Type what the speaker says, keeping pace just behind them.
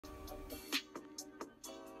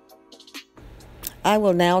I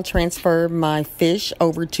will now transfer my fish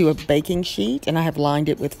over to a baking sheet, and I have lined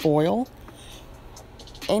it with foil.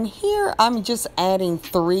 And here I'm just adding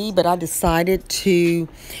 3, but I decided to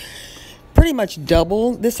pretty much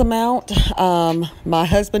double this amount. My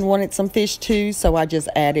husband wanted some fish too, so I just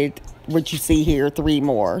added what you see here, 3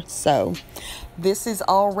 more. So this is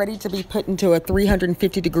all ready to be put into a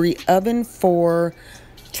 350-degree oven for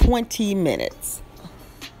 20 minutes.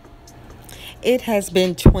 It has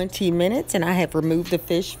been 20 minutes and I have removed the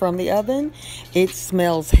fish from the oven. It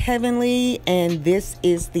smells heavenly, and this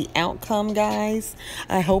is the outcome, guys.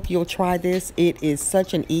 I hope you'll try this. It is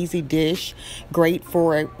such an easy dish, great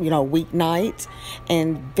for a weeknight,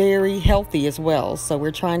 and very healthy as well. So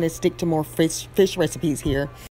we're trying to stick to more fish recipes here.